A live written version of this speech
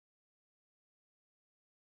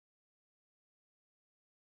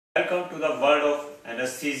Welcome to the world of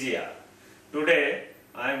anesthesia. Today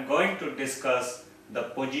I am going to discuss the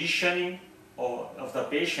positioning of the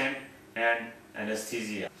patient and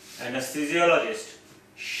anesthesia. Anesthesiologist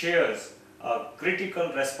shares a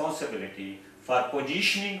critical responsibility for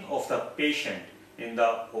positioning of the patient in the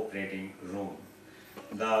operating room.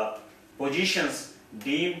 The positions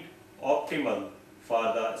deemed optimal for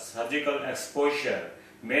the surgical exposure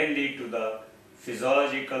may lead to the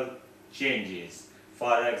physiological changes.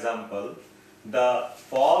 For example, the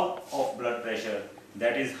fall of blood pressure,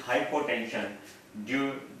 that is hypotension,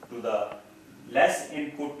 due to the less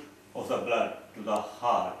input of the blood to the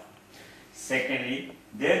heart. Secondly,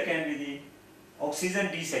 there can be the oxygen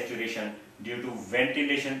desaturation due to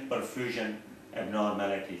ventilation perfusion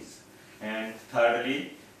abnormalities. And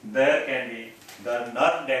thirdly, there can be the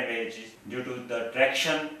nerve damage due to the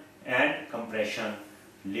traction and compression,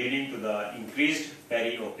 leading to the increased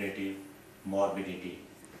perioperative morbidity.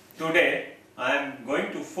 Today I am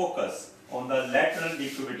going to focus on the lateral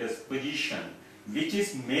decubitus position, which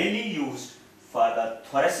is mainly used for the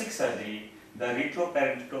thoracic surgery, the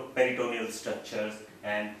retroperitoneal structures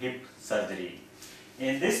and hip surgery.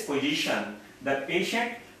 In this position, the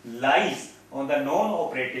patient lies on the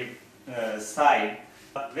non-operative side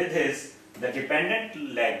with the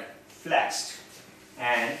dependent leg flexed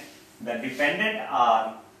and the dependent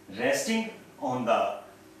arm resting on the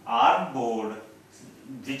arm board,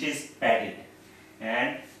 which is padded,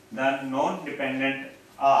 and the non-dependent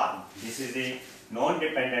arm, this is the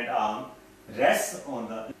non-dependent arm, rests on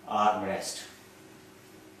the arm rest.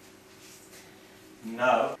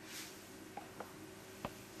 Now,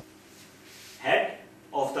 head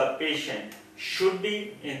of the patient should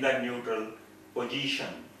be in the neutral position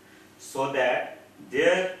so that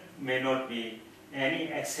there may not be any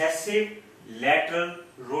excessive lateral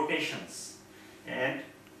rotations, and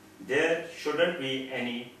there shouldn't be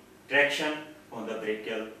any traction on the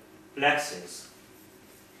brachial plexus.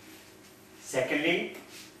 Secondly,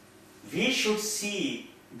 we should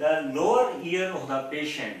see the lower ear of the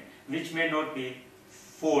patient, which may not be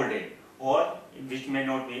folded or which may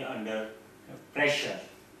not be under pressure.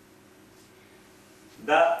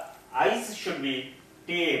 The eyes should be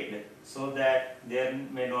taped so that there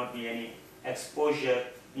may not be any exposure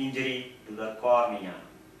injury to the cornea,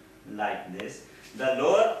 like this. The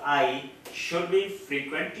lower eye should be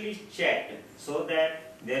frequently checked so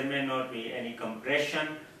that there may not be any compression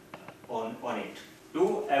on it.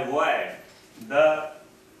 To avoid the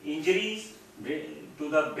injuries to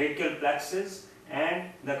the brachial plexus and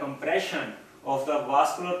the compression of the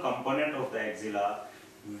vascular component of the axilla,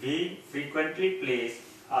 we frequently place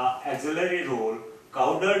an axillary roll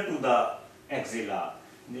caudal to the axilla.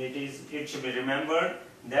 It should be remembered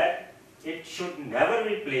that it should never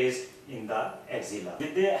be placed in the axilla.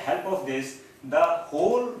 With the help of this, the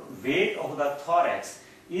whole weight of the thorax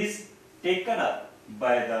is taken up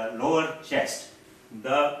by the lower chest.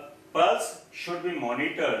 The pulse should be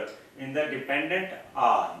monitored in the dependent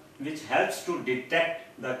arm, which helps to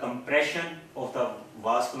detect the compression of the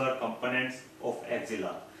vascular components of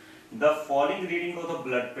axilla. The falling reading of the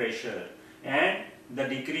blood pressure and the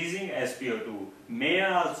decreasing SpO2 may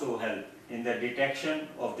also help in the detection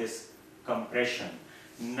of this compression.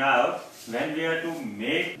 Now, when we are to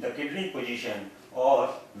make the kidney position or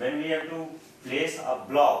when we have to place a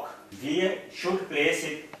block, we should place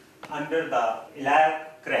it under the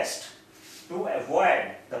iliac crest to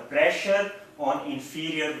avoid the pressure on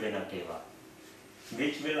inferior vena cava,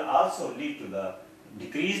 which will also lead to the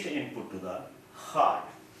decreased input to the heart.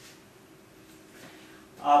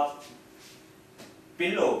 A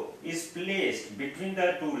pillow is placed between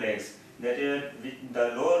the two legs, that is the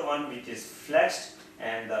lower one which is flexed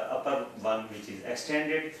and the upper one which is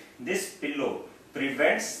extended. This pillow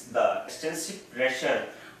prevents the extensive pressure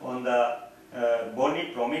on the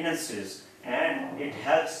bony prominences, and it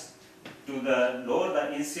helps to lower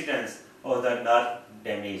the incidence of the nerve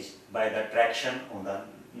damage by the traction on the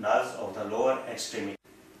nerves of the lower extremity.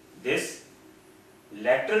 This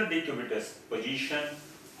lateral decubitus position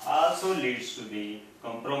also leads to the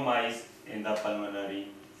compromise in the pulmonary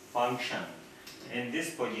function. In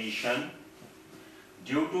this position,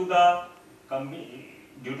 due to the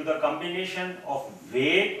combination of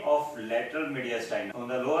weight of lateral mediastinum on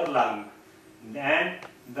the lower lung and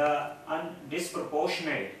the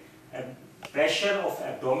disproportionate pressure of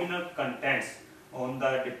abdominal contents on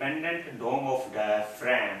the dependent dome of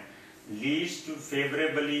diaphragm, leads to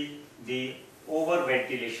favorably the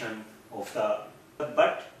overventilation of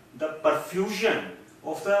but the perfusion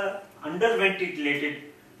of the underventilated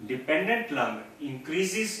dependent lung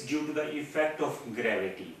increases due to the effect of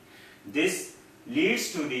gravity. This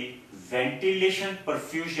leads to the ventilation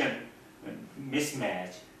perfusion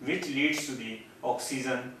mismatch, which leads to the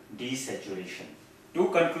oxygen desaturation. To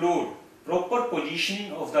conclude, proper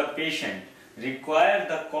positioning of the patient requires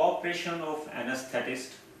the cooperation of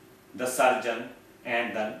anesthetist, the surgeon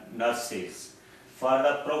and the nurses for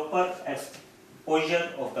the proper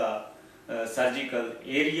exposure of the surgical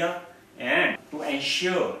area and to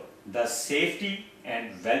ensure the safety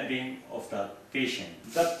and well-being of the patient.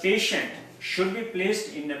 The patient should be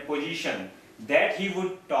placed in a position that he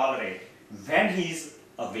would tolerate when he is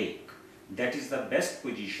awake. That is the best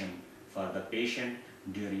position for the patient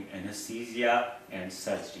during anesthesia and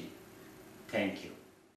surgery. Thank you.